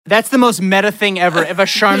That's the most meta thing ever. If a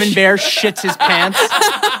Charmin bear shits his pants. Duty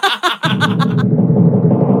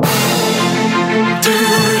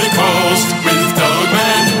calls with Doug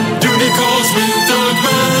Man. Duty calls with Doug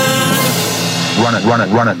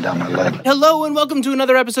Man. Run it down my leg. Hello and welcome to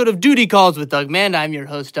another episode of Duty Calls with Doug Man. I'm your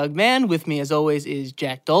host, Doug Man. With me, as always, is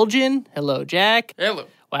Jack Dolgen. Hello, Jack. Hello.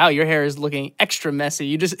 Wow, your hair is looking extra messy.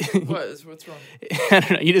 You just... What's wrong? I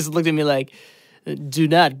don't know. You just looked at me like, do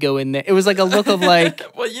not go in there. It was like a look of like...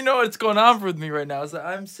 Well, you know what's going on with me right now is that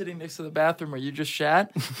I'm sitting next to the bathroom where you just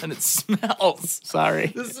shat, and it smells. Sorry.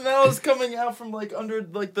 The smell is coming out from like under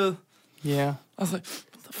like the... Yeah. I was like,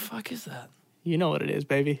 what the fuck is that? You know what it is,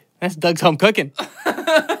 baby. That's Doug's Home Cooking.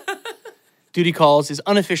 Duty Calls is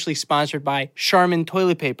unofficially sponsored by Charmin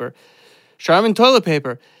Toilet Paper. Charmin Toilet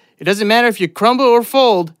Paper. It doesn't matter if you crumble or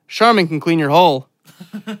fold, Charmin can clean your hole.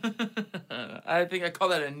 I think I call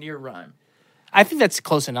that a near rhyme. I think that's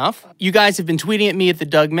close enough. You guys have been tweeting at me at the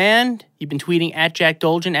Doug Man. You've been tweeting at Jack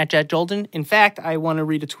Dolgen, at Jack Dolgen. In fact, I want to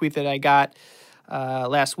read a tweet that I got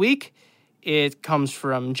last week. It comes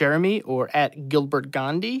from Jeremy, or at Gilbert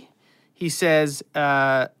Gandhi. He says,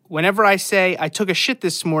 whenever I say I took a shit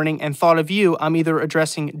this morning and thought of you, I'm either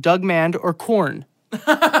addressing Doug Mand or Korn.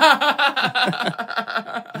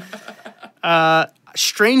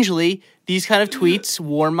 Strangely, these kind of tweets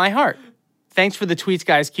warm my heart. Thanks for the tweets,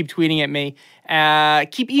 guys. Keep tweeting at me.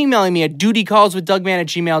 Keep emailing me at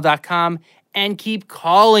dutycallswithdugman@gmail.com and keep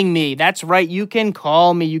calling me. That's right. You can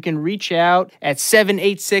call me. You can reach out at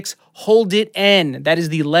 786-HOLD-IT-N. That is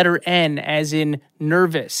the letter N, as in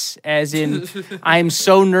nervous, as in I'm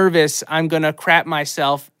so nervous I'm going to crap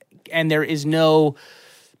myself and there is no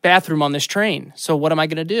bathroom on this train. So what am I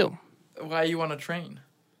going to do? Why you on a train?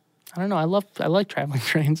 I don't know. I like traveling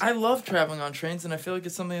trains. I love traveling on trains, and I feel like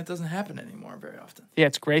it's something that doesn't happen anymore very often. Yeah,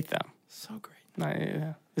 it's great though. So great.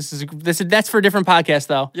 Yeah. That's for a different podcast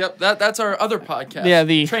though. Yep, that's our other podcast. Yeah,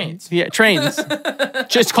 the trains. Yeah, trains.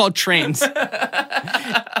 Just called Trains.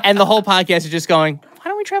 And the whole podcast is just going, why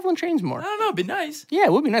don't we travel in trains more? I don't know, it'd be nice. Yeah,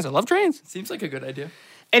 it would be nice. I love trains. Seems like a good idea.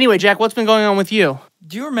 Anyway, Jack, what's been going on with you?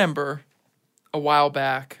 Do you remember a while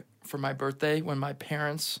back for my birthday when my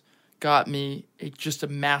parents got me just a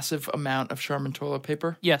massive amount of Charmin toilet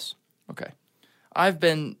paper? Yes. Okay. I've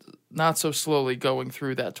been not so slowly going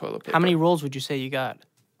through that toilet paper. How many rolls would you say you got?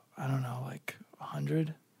 I don't know, like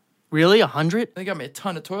 100? Really? 100? They got me a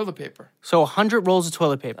ton of toilet paper. So 100 rolls of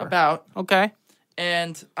toilet paper. About. Okay.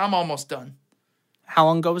 And I'm almost done. How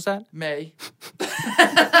long ago was that? May.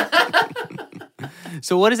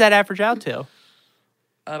 So what does that average out to?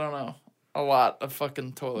 I don't know. A lot of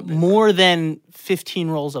fucking toilet paper. More than 15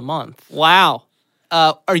 rolls a month. Wow.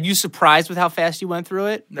 Are you surprised with how fast you went through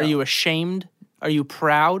it? No. Are you ashamed? Are you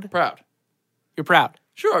proud? Proud. You're proud.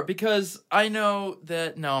 Sure, because I know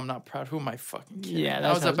that... No, I'm not proud. Who am I fucking kidding? Yeah,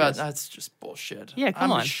 that's just bullshit. Yeah,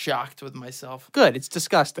 come on. I'm shocked with myself. Good. It's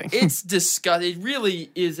disgusting. It's disgusting. It really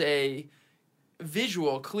is a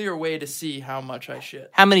visual, clear way to see how much I shit.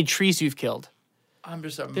 How many trees you've killed? I'm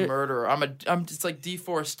just a murderer. I'm just like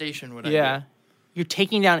deforestation. What I Yeah. do. You're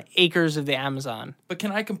taking down acres of the Amazon. But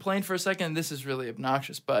can I complain for a second? This is really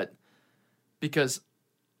obnoxious, but because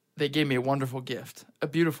they gave me a wonderful gift, a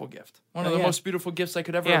beautiful gift, one of the most beautiful gifts I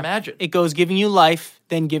could ever imagine. It goes giving you life,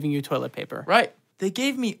 then giving you toilet paper. Right. They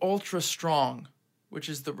gave me Ultra Strong, which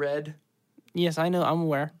is the red. Yes, I know. I'm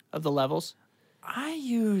aware of the levels. I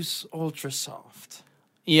use Ultra Soft.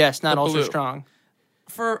 Yes, not The ultra blue. strong.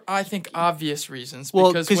 For, I think, obvious reasons.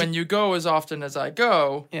 Well, Because 'cause when you go as often as I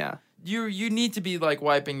go, Yeah. you need to be, like,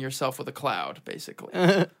 wiping yourself with a cloud, basically.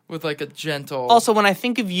 With, like, a gentle... Also, when I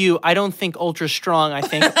think of you, I don't think ultra strong. I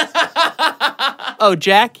think, oh,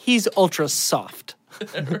 Jack, he's ultra soft.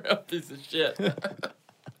 real piece of shit.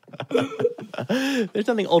 There's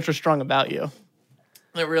nothing ultra strong about you.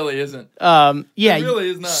 It really isn't. Yeah. It really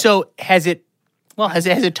is not. So has it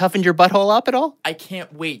toughened your butthole up at all? I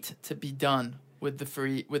can't wait to be done with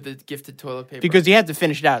the gifted toilet paper. Because you have to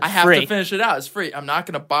finish it out. It's I have free. to finish it out. It's free. I'm not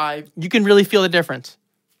going to buy You can really feel the difference.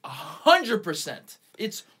 100%.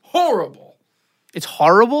 It's horrible. It's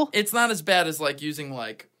horrible. It's not as bad as, like, using,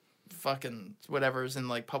 like, fucking whatever's in,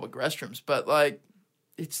 like, public restrooms. But, like,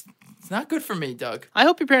 it's not good for me, Doug. I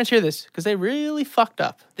hope your parents hear this because they really fucked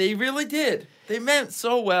up. They really did. They meant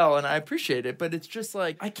so well, and I appreciate it. But it's just,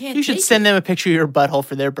 like, I can't You should take send it. them a picture of your butthole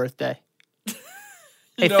for their birthday.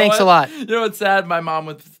 You Hey, know thanks what? a lot. You know what's sad? My mom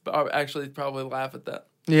would actually probably laugh at that.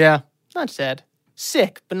 Yeah. Not sad.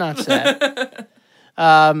 Sick, but not sad.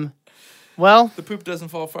 Well, The poop doesn't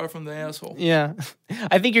fall far from the asshole. yeah.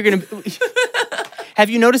 I think you're going to... Have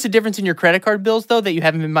you noticed a difference in your credit card bills, though, that you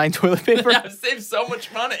haven't been buying toilet paper? I've saved so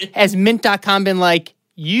much money. Has Mint.com been like,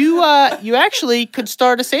 You actually could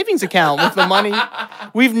start a savings account with the money.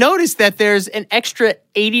 We've noticed that there's an extra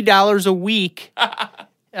 $80 a week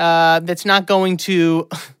that's not going to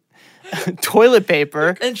toilet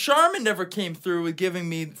paper. And Charmin never came through with giving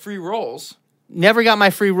me free rolls. Never got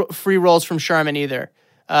my free rolls from Charmin either.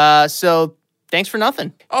 So thanks for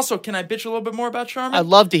nothing. Also, can I bitch a little bit more about Charmin? I'd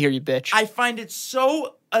love to hear you bitch. I find it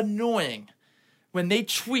so annoying when they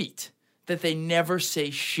tweet that they never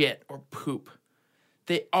say shit or poop.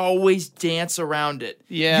 They always dance around it.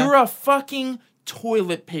 Yeah. You're a fucking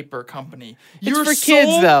toilet paper company. Your for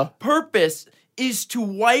kids, sole though. purpose is to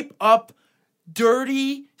wipe up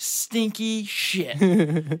dirty, stinky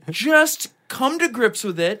shit. Just come to grips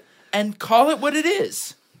with it and call it what it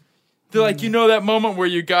is. They're like, that moment where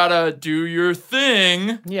you gotta do your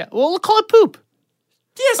thing. Yeah. Well, we'll call it poop.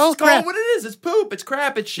 Yes, Oh, it's call crap. it what it is. It's poop. It's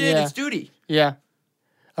crap. It's shit. Yeah. It's duty. Yeah.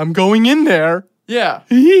 I'm going in there. Yeah.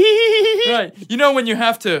 Right. When you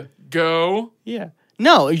have to go. Yeah.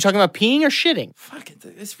 No, are you talking about peeing or shitting? Fuck it.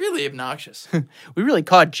 It's really obnoxious. We really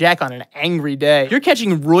caught Jack on an angry day. You're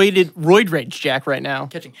catching roid rage, Jack, right now.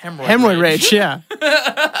 Catching hemorrhoid Hemorrhoid rage, yeah.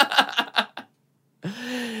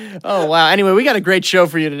 Oh, wow. Anyway, we got a great show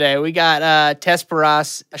for you today. We got Tess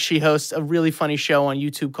Barras. She hosts a really funny show on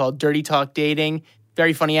YouTube called Dirty Talk Dating.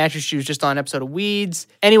 Very funny actress. She was just on an episode of Weeds.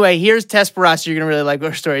 Anyway, here's Tess Barras. You're going to really like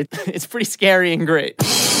her story. It's pretty scary and great.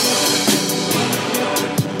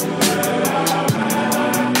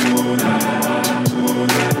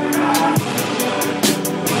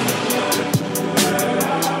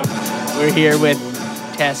 We're here with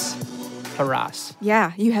Tess Barras.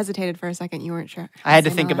 Yeah, you hesitated for a second. You weren't sure. I had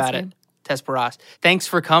to think about it. Tess Barras. Thanks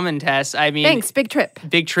for coming, Tess. I mean, Thanks. Big trip.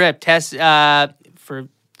 Big trip. Tess, for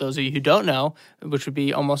those of you who don't know, which would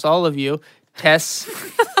be almost all of you, Tess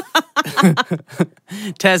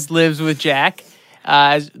Tess lives with Jack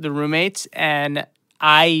as the roommates, and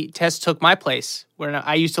Tess took my place where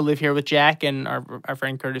I used to live here with Jack and our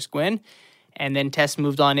friend Curtis Gwynn, and then Tess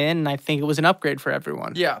moved on in, and I think it was an upgrade for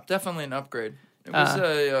everyone. Yeah, definitely an upgrade. It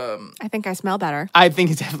was I think I smell better. I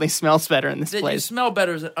think it definitely smells better in this that you place. smell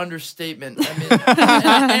better is an understatement. I mean,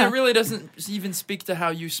 and it really doesn't even speak to how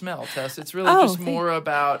you smell, Tess. It's really just more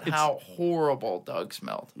about how horrible Doug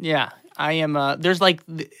smelled. Yeah, I am. There's like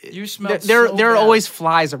You smell. there so are bad. always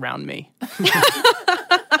flies around me.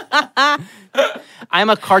 I'm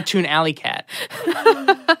a cartoon alley cat.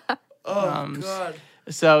 Oh God!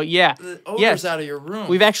 So yeah, The odor's yes, out of your room.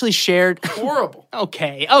 we've actually shared. horrible.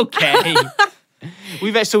 Okay.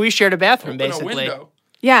 We shared a bathroom Open a basically. window.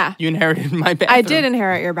 Yeah, You inherited my bathroom. I did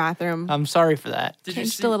inherit your bathroom. I'm sorry for that. Did you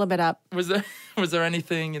Changed see? a little bit up. Was there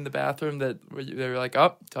anything in the bathroom that they were like,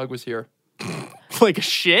 "Oh, Doug was here," Like a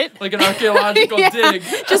shit. like an archaeological dig?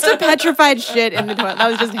 Just a petrified shit in the toilet. That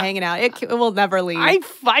was just hanging out. It will never leave.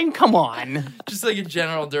 Come on. Just like a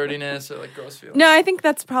general dirtiness or like gross feeling. No, I think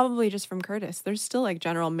that's probably just from Curtis. There's still like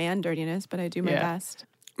general man dirtiness, but I do my Yeah. best.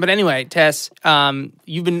 But anyway, Tess,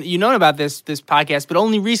 you've known about this podcast, but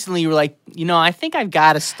only recently you were like, I think I've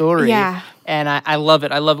got a story. Yeah. And I love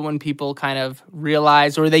it. I love it when people kind of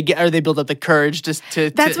realize or they build up the courage just to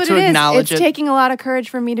That's what to it is. acknowledge It's it. taking a lot of courage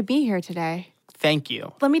for me to be here today. Thank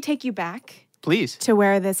you. Let me take you back Please. to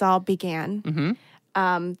where this all began.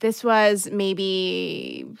 This was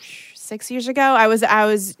maybe 6 years ago. I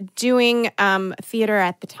was doing theater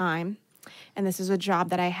at the time, and this is a job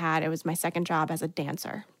that I had. It was my second job as a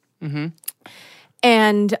dancer.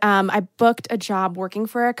 And I booked a job working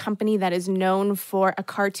for a company that is known for a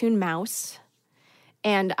cartoon mouse,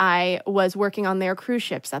 and I was working on their cruise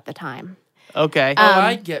ships at the time. Okay. Oh,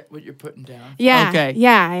 I get what you're putting down. Yeah. Okay.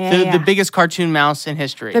 Yeah. The biggest cartoon mouse in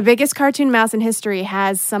history. The biggest cartoon mouse in history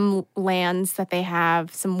has some lands that they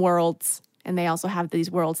have, some worlds, and they also have these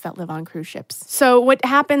worlds that live on cruise ships. So what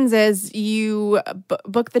happens is you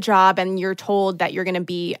book the job and you're told that you're going to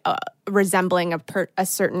be resembling a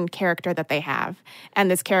certain character that they have. And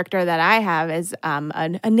this character that I have is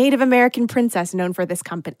a Native American princess known that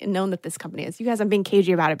this company is. You guys, I'm being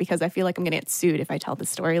cagey about it because I feel like I'm going to get sued if I tell the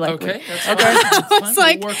story. Like, Okay, that's fine. That's fine. It's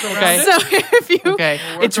like, We'll work around Okay. it. so if you Okay.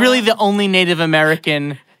 It's really the only Native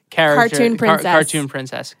American character. Cartoon princess. Cartoon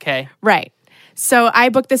princess. Okay. Right. So I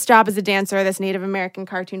booked this job as a dancer, this Native American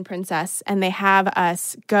cartoon princess, and they have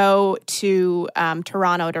us go to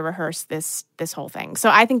Toronto to rehearse this whole thing. So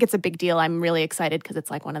I think it's a big deal. I'm really excited because it's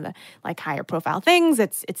like one of the higher profile things.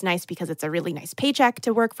 It's nice because it's a really nice paycheck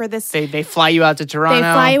to work for this. They fly you out to Toronto. They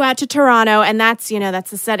fly you out to Toronto, and that's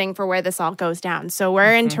the setting for where this all goes down. So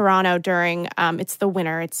we're in Toronto during it's the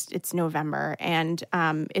winter. It's November, and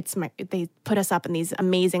they put us up in these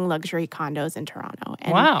amazing luxury condos in Toronto.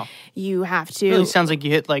 And Wow. you have to. Really sounds like you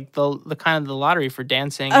hit like the kind of the lottery for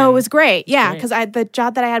dancing. Oh, it and- was great. Yeah, great. because the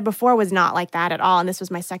job that I had before was not like that at all, and this was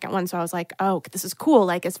my second one. So I was like, oh, this is cool.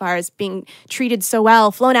 Like as far as being treated so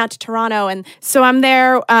well, flown out to Toronto, and so I'm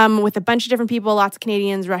there with a bunch of different people, lots of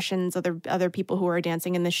Canadians, Russians, other people who are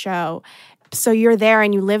dancing in the show. So you're there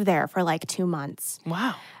and you live there for like 2 months.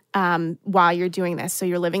 Wow. While you're doing this. So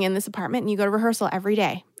you're living in this apartment and you go to rehearsal every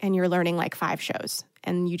day and you're learning like 5 shows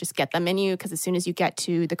and you just get them in you because as soon as you get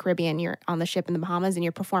to the Caribbean, you're on the ship in the Bahamas and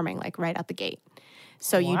you're performing like right out the gate.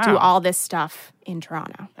 So you do Wow. all this stuff in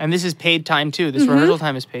Toronto. And this is paid time too. This rehearsal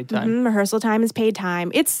time is paid time. Rehearsal time is paid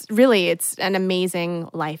time. It's an amazing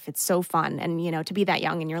life. It's so fun. And, to be that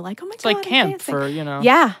young and you're like, oh my God. It's like I'm camp dancing. for,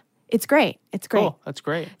 Yeah. It's great. It's great. Cool. That's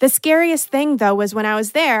great. The scariest thing, though, was when I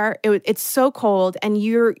was there. It's so cold, and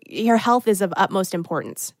your health is of utmost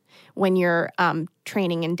importance when you're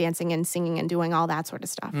training and dancing and singing and doing all that sort of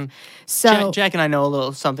stuff. So, Jack and I know a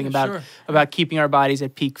little something sure. about keeping our bodies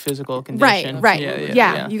at peak physical condition. right,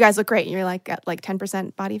 Yeah. you guys look great. You're like at like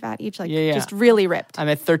 10% body fat each, like Yeah. just really ripped. I'm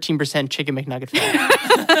at 13% chicken McNugget fat.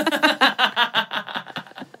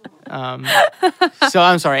 So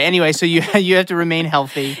I'm sorry. Anyway, so you have to remain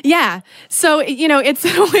healthy. Yeah. So, it's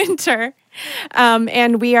winter.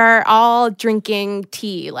 And we are all drinking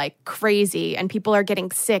tea like crazy, and people are getting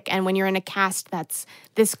sick. And when you're in a cast that's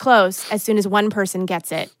this close, as soon as one person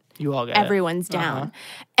gets it, You all get everyone's down.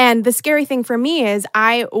 And the scary thing for me is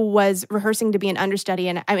I was rehearsing to be an understudy.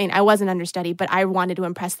 And I mean, I was an understudy, but I wanted to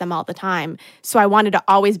impress them all the time. So I wanted to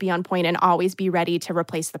always be on point and always be ready to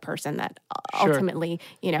replace the person that ultimately,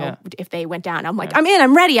 if they went down, I'm like,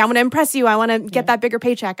 I'm ready. I want to impress you. I want to get that bigger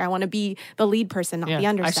paycheck. I want to be the lead person, not the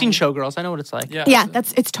understudy. I've seen Showgirls. I know what it's like. Yeah,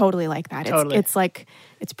 it's totally like that. Totally. It's like,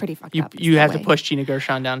 it's pretty fucked up. You have to way. push Gina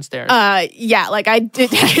Gershon downstairs. Yeah, like I did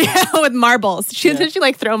with marbles. She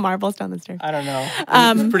like throw marbles down the stairs. I don't know.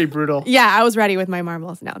 It's pretty brutal. Yeah, I was ready with my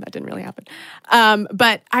marbles. No, that didn't really happen.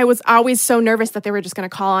 But I was always so nervous that they were just going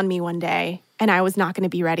to call on me one day and I was not going to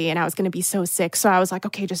be ready and I was going to be so sick. So I was like,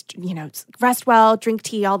 okay, just, rest well, drink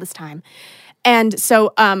tea all this time. And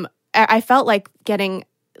so I felt like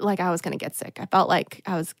I was going to get sick. I felt like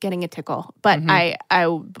I was getting a tickle, but I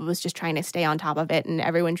was just trying to stay on top of it. And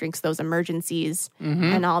everyone drinks those emergencies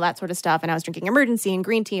and all that sort of stuff. And I was drinking emergency and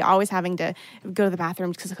green tea, always having to go to the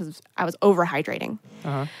bathroom because I was overhydrating.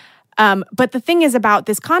 But the thing is about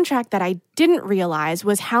this contract that I didn't realize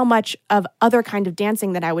was how much of other kind of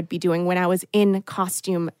dancing that I would be doing when I was in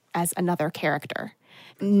costume as another character,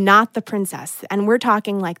 not the princess. And we're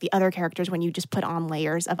talking like the other characters when you just put on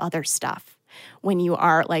layers of other stuff. When you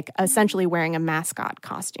are like essentially wearing a mascot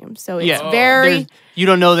costume. So it's very... You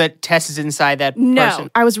don't know that Tess is inside that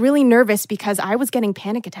person. I was really nervous because I was getting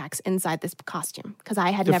panic attacks inside this costume because I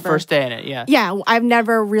had The never... first day in it, yeah. Yeah, I've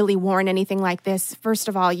never really worn anything like this. First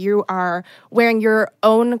of all, you are wearing your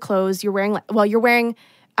own clothes. You're wearing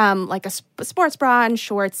like a sports bra and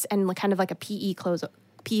shorts and kind of like a PE clothes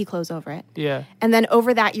over it. Yeah. And then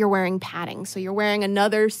over that, you're wearing padding. So you're wearing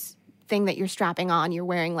another thing that you're strapping on. You're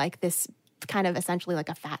wearing like this kind of essentially like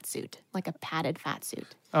a fat suit, like a padded fat suit.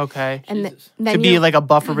 Okay. And then to be like a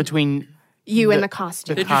buffer between you and the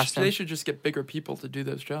costume. They should just get bigger people to do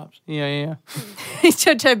those jobs. Yeah.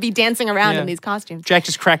 to be dancing around Yeah. in these costumes. Jack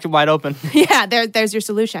just cracked it wide open. Yeah, there's your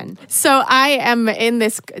solution. So I am in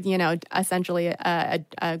this, essentially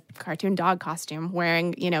a cartoon dog costume,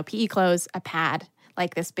 wearing, PE clothes, a pad,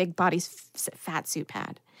 like this big body fat suit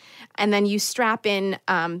pad. And then you strap in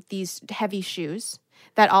these heavy shoes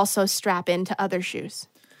that also strap into other shoes.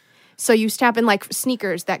 So you strap in like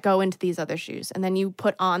sneakers that go into these other shoes. And then you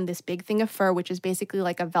put on this big thing of fur, which is basically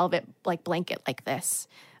like a velvet like blanket like this.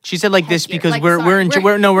 She said like this Headgear. because Like, we're in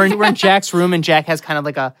sorry. Jack's room and Jack has kind of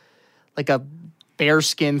like a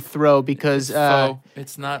bearskin throw because Faux.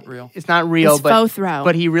 It's not real. it's not real, It's but faux throw.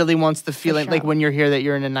 But he really wants the feeling like show. when you're here that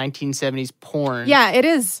you're in a 1970s porn. Yeah, it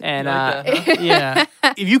is. And Like that, huh? yeah,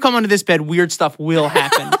 if you come under this bed, weird stuff will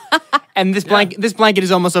happen. And this blanket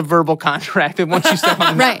is almost a verbal contract that once you step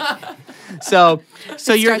on this. Right. So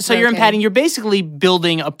you're starts in rotating. padding. You're basically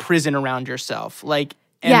building a prison around yourself. Like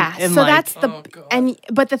and so like, that's the Oh, God.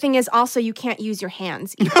 but the thing is also you can't use your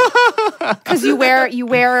hands because you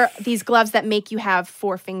wear these gloves that make you have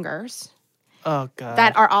 4 fingers oh god.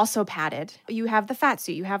 that are also padded. You have the fat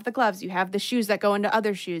suit, you have the gloves, you have the shoes that go into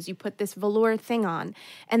other shoes. You put this velour thing on,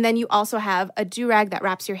 and then you also have a do-rag that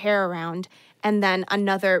wraps your hair around, and then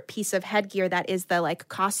another piece of headgear that is the like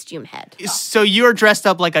costume head. So you're dressed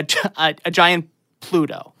up like a giant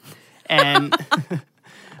Pluto, and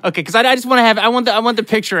okay, because I just want to have I want the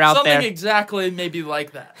picture out Something there exactly maybe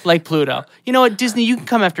like that. like Pluto. You know what, Disney? You can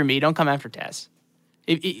come after me. Don't come after Tess.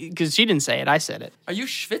 Because she didn't say it, I said it. Are you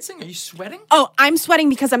schwitzing? Are you sweating? Oh, I'm sweating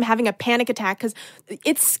because I'm having a panic attack because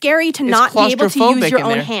it's scary to not be able to claustrophobic use your in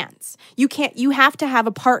own there. hands. You have to have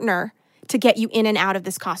a partner to get you in and out of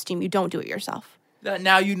this costume. You don't do it yourself.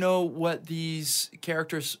 Now you know what these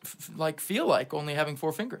characters feel like, only having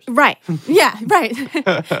 4 fingers. Right. Yeah, right.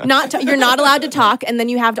 You're not allowed to talk, and then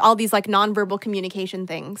you have all these like nonverbal communication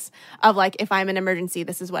things of like, if I'm in an emergency,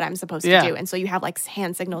 this is what I'm supposed to do. And so you have like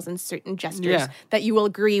hand signals and certain gestures that you will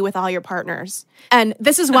agree with all your partners. And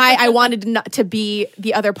this is why I wanted to be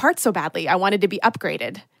the other part so badly. I wanted to be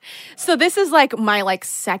upgraded. So this is like my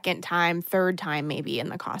second time, third time maybe in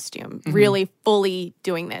the costume, really fully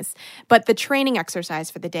doing this. But the training exercise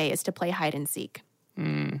for the day is to play hide and seek.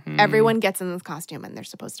 Everyone gets in this costume and they're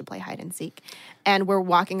supposed to play hide and seek. And we're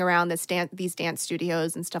walking around these dance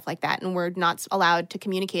studios and stuff like that. And we're not allowed to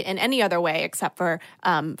communicate in any other way except for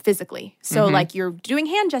physically. So like you're doing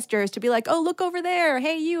hand gestures to be like, oh, look over there.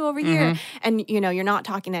 Hey, you over here. And you're not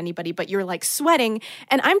talking to anybody, but you're like sweating.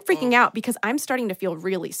 And I'm freaking out because I'm starting to feel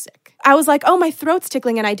really sick. I was like, oh, my throat's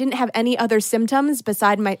tickling. And I didn't have any other symptoms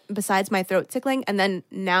besides my throat tickling. And then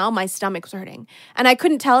now my stomach's hurting. And I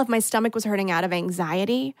couldn't tell if my stomach was hurting out of anxiety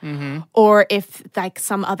or if like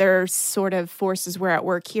some other sort of forces were at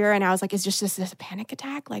work here. And I was like, is this a panic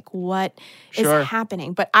attack? Like what is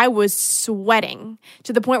happening? But I was sweating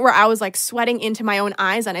to the point where I was like sweating into my own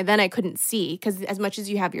eyes, and then I couldn't see because as much as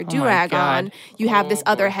you have your do-rag on, you have this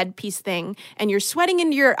other headpiece thing and you're sweating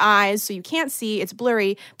into your eyes so you can't see. It's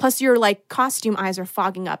blurry. Plus your like costume eyes are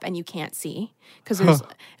fogging up and you can't see.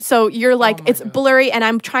 So you're like, it's blurry, and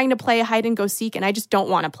I'm trying to play hide and go seek, and I just don't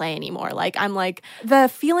want to play anymore. Like, I'm like, the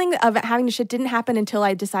feeling of having the shit didn't happen until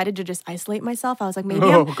I decided to just isolate myself. I was like,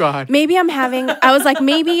 maybe I'm having, I was like,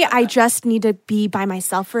 maybe I just need to be by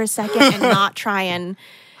myself for a second and not try and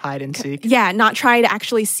hide and seek. Yeah, not try to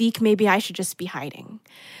actually seek. Maybe I should just be hiding.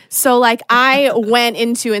 So like I went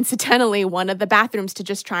into, incidentally, one of the bathrooms to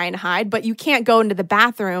just try and hide, but you can't go into the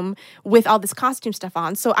bathroom with all this costume stuff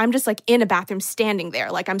on. So I'm just like in a bathroom standing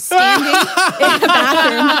there. Like I'm standing in the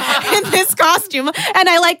bathroom in this costume and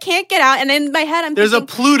I like can't get out. And in my head, There's a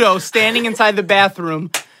Pluto standing inside the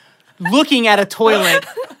bathroom looking at a toilet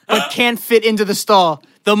but can't fit into the stall.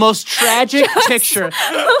 The most tragic picture.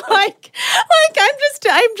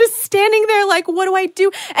 I'm just standing there like, what do I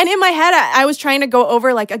do? And in my head, I was trying to go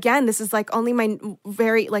over like, again, this is like only my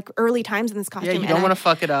very like early times in this costume. Yeah, you don't want to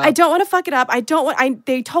fuck it up. I don't want to fuck it up.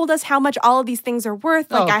 They told us how much all of these things are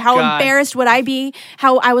worth. Like how embarrassed would I be?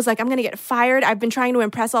 How I was like, I'm going to get fired. I've been trying to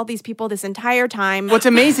impress all these people this entire time. What's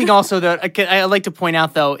amazing also though, I like to point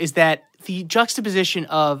out though, is that the juxtaposition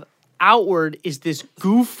of outward is this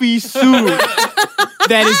goofy suit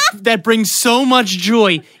that brings so much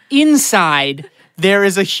joy. Inside, there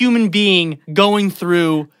is a human being going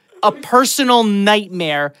through a personal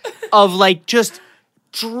nightmare of like just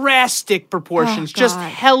drastic proportions, just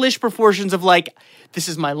hellish proportions of like, this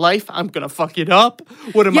is my life. I'm gonna fuck it up.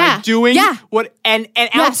 What am I doing? Yeah. What? And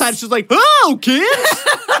outside, she's like, oh, kids.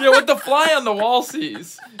 Yeah, what the fly on the wall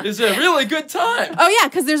sees is a really good time. Oh yeah,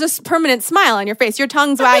 because there's a permanent smile on your face. Your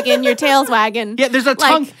tongue's wagging, your tail's wagging. Yeah, there's a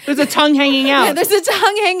tongue. There's a tongue hanging out. Yeah, there's a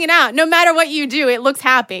tongue hanging out. No matter what you do, it looks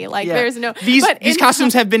happy. Like there's no. These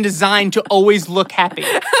costumes have been designed to always look happy.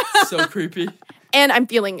 So creepy. And I'm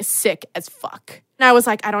feeling sick as fuck. And I was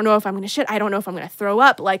like, I don't know if I'm going to shit. I don't know if I'm going to throw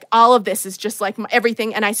up. Like, all of this is just like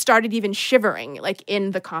everything. And I started even shivering, like,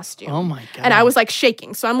 in the costume. Oh, my God. And I was like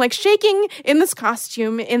shaking. So I'm like shaking in this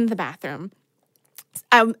costume in the bathroom.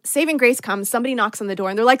 Saving grace comes. Somebody knocks on the door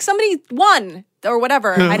and they're like, somebody won or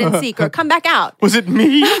whatever. I didn't seek or come back out. Was it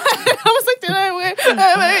me? I was like, did I win?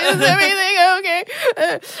 Is everything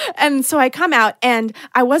okay? And so I come out and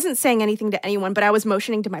I wasn't saying anything to anyone, but I was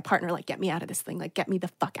motioning to my partner, like, get me out of this thing. Like, get me the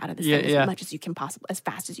fuck out of this thing as much as you can possibly, as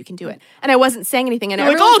fast as you can do it. And I wasn't saying anything. And you're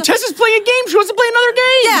like, oh, Tessa's playing a game. She wants to play another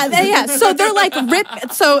game. Yeah. So they're like,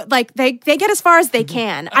 so like they get as far as they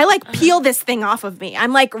can. I like peel this thing off of me.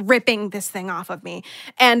 I'm like ripping this thing off of me.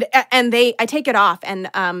 And I take it off. And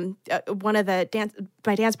one of my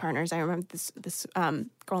dance partners, I remember this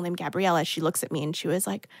girl named Gabriella, she looks at me and she was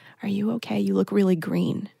like, are you okay? You look really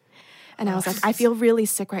green. And I was like, I feel really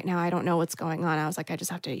sick right now. I don't know what's going on. I was like, I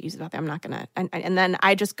just have to use the bathroom. I'm not going to. And then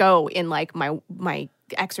I just go in like my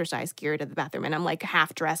exercise gear to the bathroom and I'm like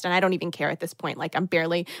half dressed and I don't even care at this point. Like I'm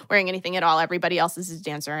barely wearing anything at all. Everybody else is a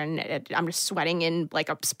dancer and I'm just sweating in like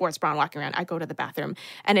a sports bra and walking around. I go to the bathroom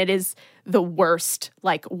and it is the worst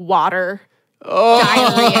like water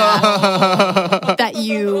diarrhea that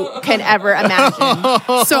you can ever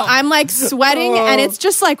imagine. So I'm like sweating and it's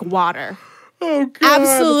just like water. Oh God.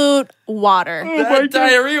 Absolute water. That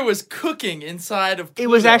diarrhea was cooking inside of Pluto.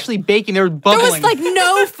 It was actually baking. They were There bubbling. was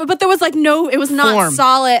like but there was like no, it was not Form.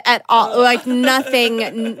 solid at all. Like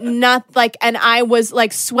nothing, not like, and I was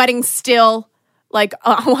like sweating still. Like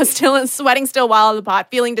I was sweating still while in the pot,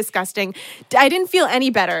 feeling disgusting. I didn't feel any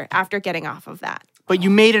better after getting off of that. But you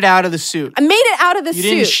made it out of the suit. I made it out of the You suit.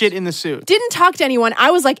 didn't shit in the suit. Didn't talk to anyone.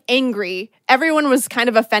 I was like angry. Everyone was kind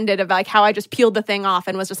of offended of like how I just peeled the thing off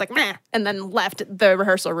and was just like meh, and then left the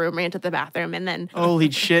rehearsal room, ran to the bathroom, and then Holy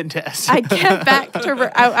shit, Tess. I get back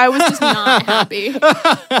to. I was just not happy.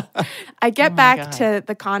 I get back to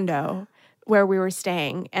the condo where we were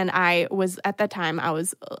staying, and I was at that time. I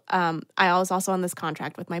was also on this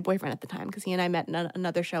contract with my boyfriend at the time because he and I met in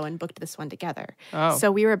another show and booked this one together. Oh. So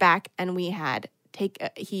we were back, and we had.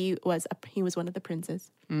 He was one of the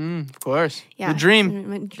princes. Of course. Yeah, The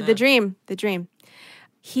dream. The dream.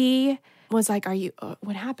 He was like, "Are you?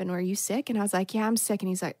 What happened? Were you sick?" And I was like, "Yeah, I'm sick." And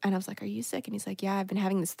he's like, and I was like, "Are you sick?" And he's like, "Yeah, I've been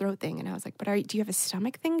having this throat thing." And I was like, "But do you have a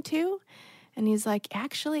stomach thing too?" And he's like,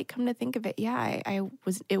 "Actually, come to think of it, yeah, I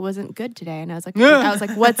was. It wasn't good today." And I was like,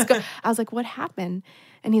 "What's I was like, "What happened?"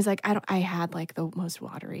 And he's like, I had like the most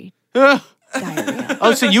watery diarrhea."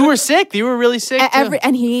 Oh, so you were sick? You were really sick too?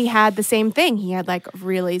 And he had the same thing. He had like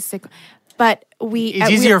really sick. But It's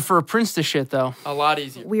easier for a prince to shit, though. a lot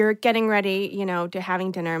easier. we were getting ready, to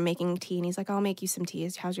having dinner, making tea, and he's like, "I'll make you some tea.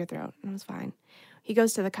 How's your throat?" And I was fine. He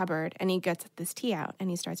goes to the cupboard and he gets this tea out and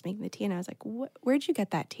he starts making the tea. And I was like, "Where'd you get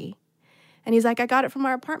that tea?" And he's like, "I got it from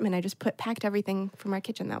our apartment. I just packed everything from our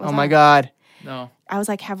kitchen. That was Oh, my all." God. No. I was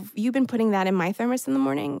like, "Have you been putting that in my thermos in the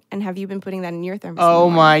morning? And have you been putting that in your thermos?" in the Oh,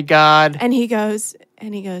 morning?" my God. And he goes,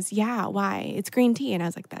 "Yeah, why? It's green tea." And I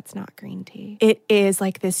was like, "That's not green tea. It is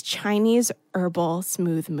like this Chinese herbal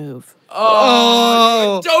smooth move."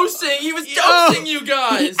 Oh. Dosing. He was dosing you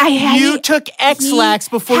guys. You took X-Lax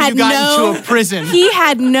before you got into a prison. He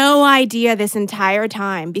had no idea this entire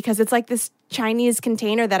time because it's like this Chinese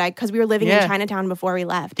container because we were living Yeah. in Chinatown before we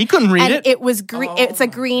left. He couldn't read and it. it was green. It's a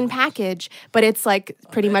green package, but it's like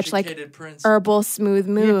pretty much like Educated prince. herbal smooth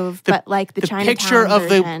move, but like the Chinatown picture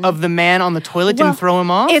version. of the man on the toilet Well, didn't throw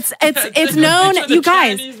him off? It's It's known, the you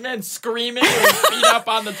guys. Chinese men screaming with his feet up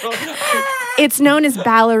on the toilet. It's known as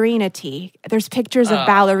ballerina tea. There's pictures of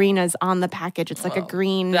ballerinas on the package. It's like a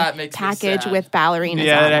green that makes me package sad. with ballerinas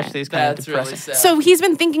yeah, on that it. actually is kind of That's depressing. really sad. So he's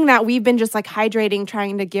been thinking that we've been just like hydrating,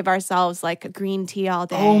 trying to give ourselves like a green tea all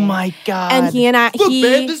day. Oh, my God. And he and I, Look,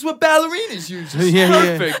 babe, this is what ballerinas use. It's Yeah,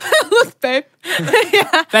 yeah. perfect. look, babe.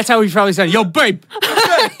 That's how he probably said, "Yo, babe,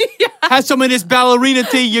 have some of this ballerina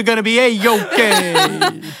tea. You're going to be A-okay."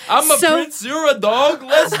 I'm a So- prince, you're a dog.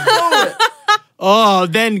 Let's do it. Oh,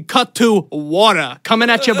 then cut to water coming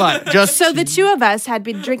at your butt. Just So the two of us had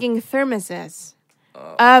been drinking thermoses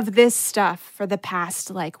of this stuff for the past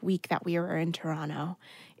like week that we were in Toronto,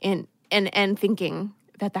 and thinking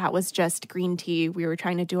that was just green tea. We were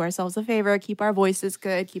trying to do ourselves a favor, keep our voices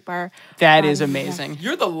good, keep our. that is amazing.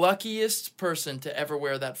 You're the luckiest person to ever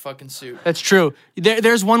wear that fucking suit. That's true.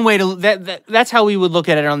 There's one way to that's how we would look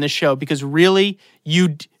at it on this show because really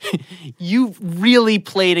you really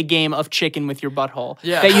played a game of chicken with your butthole.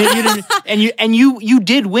 Yeah. That you didn't, and you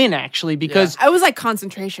did win actually because I was like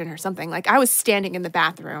concentration or something. Like I was standing in the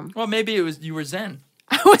bathroom. Well, maybe it was you were Zen.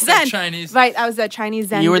 I was That Zen. Chinese- Right, I was the Chinese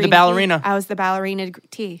Zen. You were the green tea. ballerina. I was the ballerina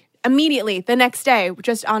tea. Immediately, the next day,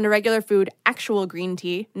 just on the regular food, actual green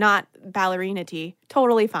tea, not ballerina tea.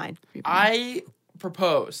 Totally fine. I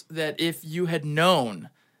propose that if you had known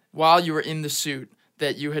while you were in the suit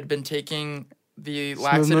that you had been taking the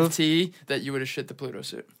laxative move. tea, that you would have shit the Pluto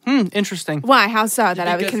suit. interesting. Why? How so? That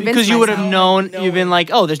I would Because- convince Because you would have myself. known, No. you've been like,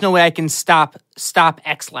 oh, there's no way I can stop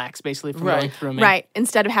X-Lax basically from going Right. through me. Right.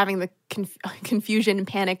 Instead of having the confusion,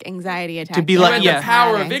 panic, anxiety attack. To be You like- had yeah. the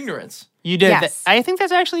power of ignorance. You did. Yes. I think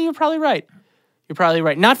that's actually, you're probably right. You're probably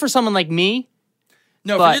right. Not for someone like me,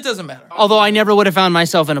 No, But- for you it doesn't matter. although I never would have found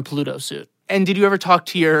myself in a Pluto suit. And did you ever talk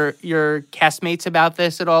to your castmates about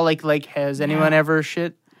this at all? Like has anyone ever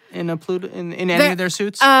shit in a Pluto in any There- of their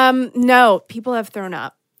suits? No, people have thrown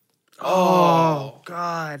up. oh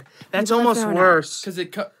God, that's People have almost thrown up. worse.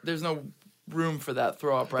 Because there's no room for that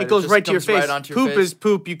throw up, right? It goes just right to your comes face. Right onto your Poop face. is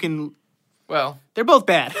poop. You can. Well, They're both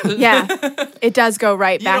bad, Yeah. It does go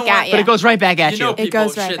right You back don't want- at you. but it goes right back at you you. know It people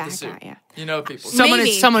goes right shit back the suit. at you. You know people. Someone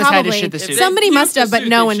Maybe, has had to probably. shit the If suit. they Somebody used must the have, but suit,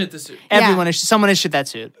 no they one- shit the suit. Everyone someone has shit that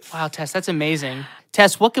suit. Wow, Tess, that's amazing.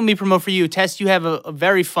 Tess, what can we promote for you? Tess, you have a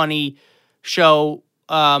very funny show,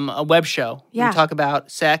 a web show. Yeah. You talk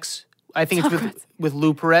about sex. I think it's with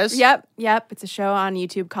Lou Perez. Yep. It's a show on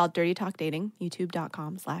YouTube called Dirty Talk Dating.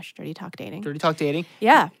 YouTube.com/Dirty Talk Dating. Dirty Talk Dating.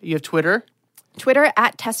 Yeah. You have Twitter. Twitter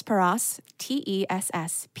at Tessparas,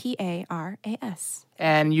 Tessparas.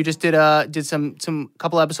 And you just did some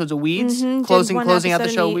couple episodes of Weeds, Did closing one out the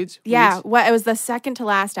episode show of Weeds. Yeah, Weeds? well, it was the second to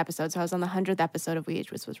last episode, so I was on the 100th episode of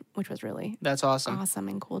Weeds, which was really That's awesome.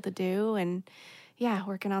 and cool to do. And yeah,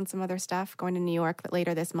 working on some other stuff. Going to New York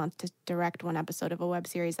later this month to direct one episode of a web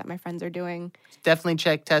series that my friends are doing. Definitely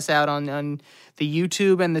check Tess out on the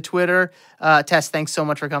YouTube and the Twitter. Tess, thanks so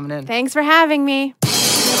much for coming in. Thanks for having me.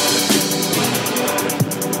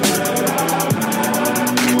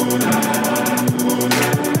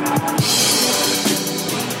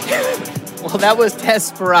 Well, that was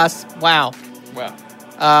Tess for us. Wow.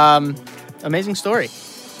 Amazing story.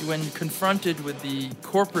 When confronted with the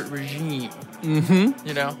corporate regime,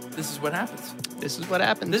 this is what happens. This is what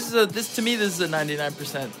happens. This to me, this is a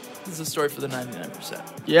 99%. This is a story for the 99%.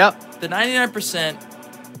 Yep. The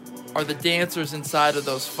 99% are the dancers inside of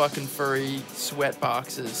those fucking furry sweat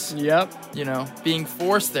boxes. Yep. Being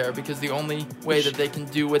forced there because the only way that they can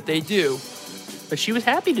do what they do. But she was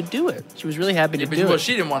happy to do it. She was really happy to do Well, it.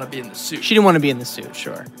 she didn't want to be in the suit. She didn't want to be in the suit,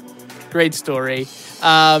 sure. Great story.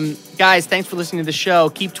 Guys, thanks for listening to the show.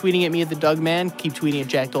 Keep tweeting at me at the Doug Man. Keep tweeting at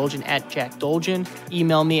Jack Dolgen at Jack Dolgen.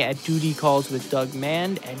 Email me at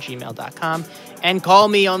dutycallswithdougman@gmail.com. And call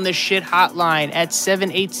me on the shit hotline at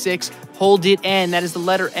 786-HOLD-IT-N. That is the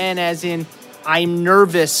letter N as in I'm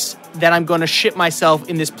nervous that I'm going to shit myself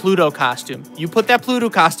in this Pluto costume. You put that Pluto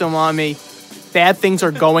costume on me, bad things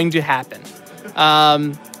are going to happen.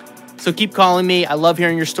 So keep calling me. I love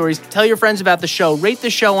hearing your stories. Tell your friends about the show. Rate the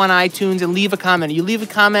show on iTunes and leave a comment. You leave a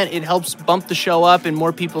comment, it helps bump the show up and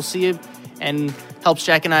more people see it and helps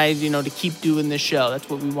Jack and I, to keep doing this show. That's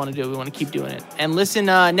what we want to do. We want to keep doing it. And listen,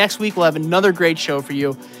 next week we'll have another great show for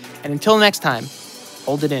you. And until next time,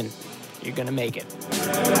 hold it in. You're going to make it.